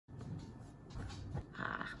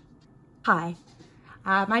Hi,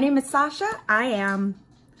 my name is Sasha. I am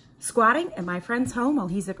squatting at my friend's home while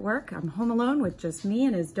he's at work. I'm home alone with just me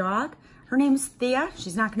and his dog. Her name's Thea.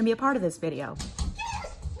 She's not gonna be a part of this video.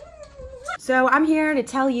 So I'm here to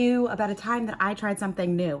tell you about a time that I tried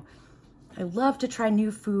something new. I love to try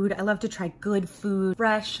new food. I love to try good food,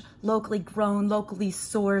 fresh, locally grown, locally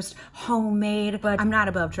sourced, homemade, but I'm not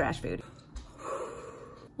above trash food.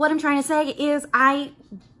 What I'm trying to say is I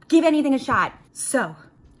give anything a shot. So,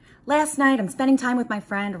 last night, I'm spending time with my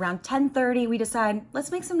friend. Around 10:30, we decide, let's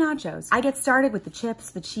make some nachos. I get started with the chips,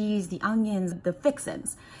 the cheese, the onions, the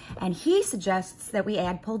fixins. And he suggests that we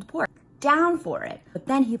add pulled pork. Down for it. But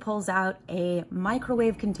then he pulls out a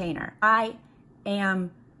microwave container. I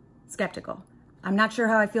am skeptical. I'm not sure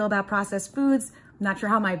how I feel about processed foods. I'm not sure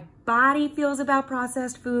how my body feels about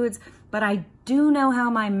processed foods, but I do know how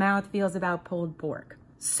my mouth feels about pulled pork.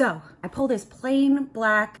 So I pull this plain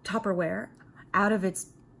black Tupperware out of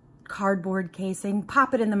its cardboard casing,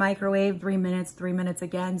 pop it in the microwave, 3 minutes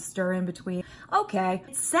again, stir in between. Okay,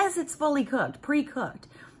 it says it's fully cooked, pre-cooked.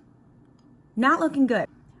 Not looking good,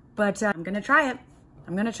 but I'm gonna try it.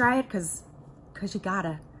 I'm gonna try it because you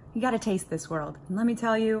gotta taste this world. And let me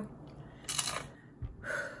tell you,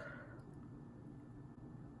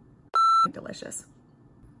 delicious.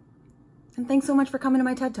 And thanks so much for coming to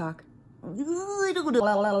my TED Talk.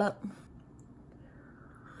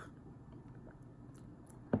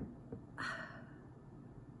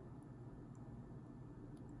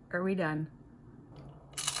 Are we done?